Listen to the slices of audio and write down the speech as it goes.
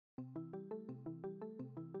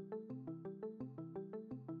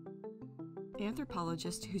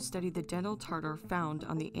Anthropologists who studied the dental tartar found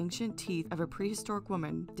on the ancient teeth of a prehistoric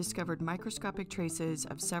woman discovered microscopic traces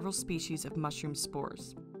of several species of mushroom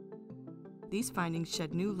spores. These findings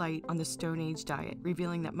shed new light on the Stone Age diet,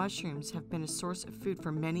 revealing that mushrooms have been a source of food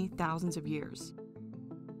for many thousands of years.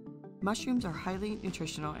 Mushrooms are highly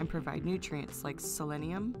nutritional and provide nutrients like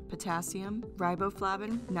selenium, potassium,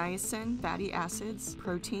 riboflavin, niacin, fatty acids,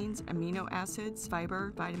 proteins, amino acids,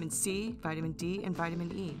 fiber, vitamin C, vitamin D, and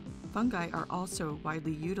vitamin E. Fungi are also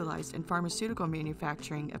widely utilized in pharmaceutical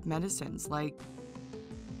manufacturing of medicines like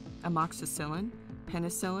Amoxicillin,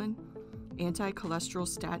 Penicillin, anti-cholesterol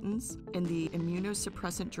statins, and the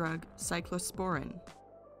immunosuppressant drug cyclosporin.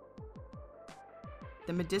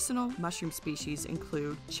 The medicinal mushroom species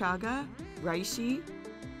include Chaga, Reishi,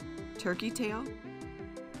 turkey tail,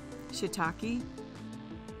 Shiitake,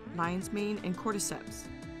 lion's mane, and cordyceps.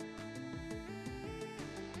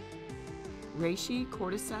 Reishi,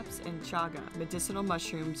 cordyceps, and Chaga medicinal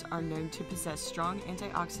mushrooms are known to possess strong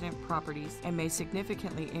antioxidant properties and may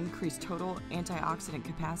significantly increase total antioxidant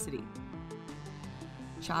capacity.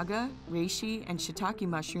 Chaga, Reishi, and Shiitake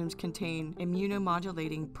mushrooms contain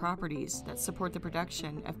immunomodulating properties that support the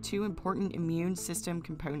production of two important immune system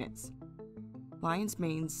components. Lion's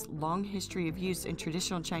mane's long history of use in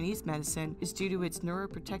traditional Chinese medicine is due to its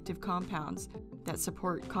neuroprotective compounds that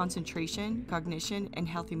support concentration, cognition, and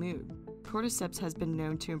healthy mood. Cordyceps has been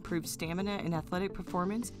known to improve stamina and athletic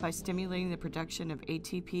performance by stimulating the production of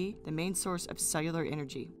ATP, the main source of cellular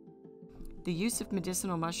energy. The use of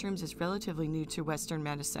medicinal mushrooms is relatively new to Western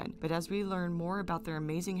medicine, but as we learn more about their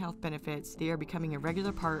amazing health benefits, they are becoming a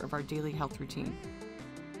regular part of our daily health routine.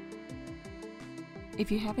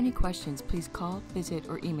 If you have any questions, please call, visit,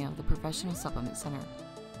 or email the Professional Supplement Center.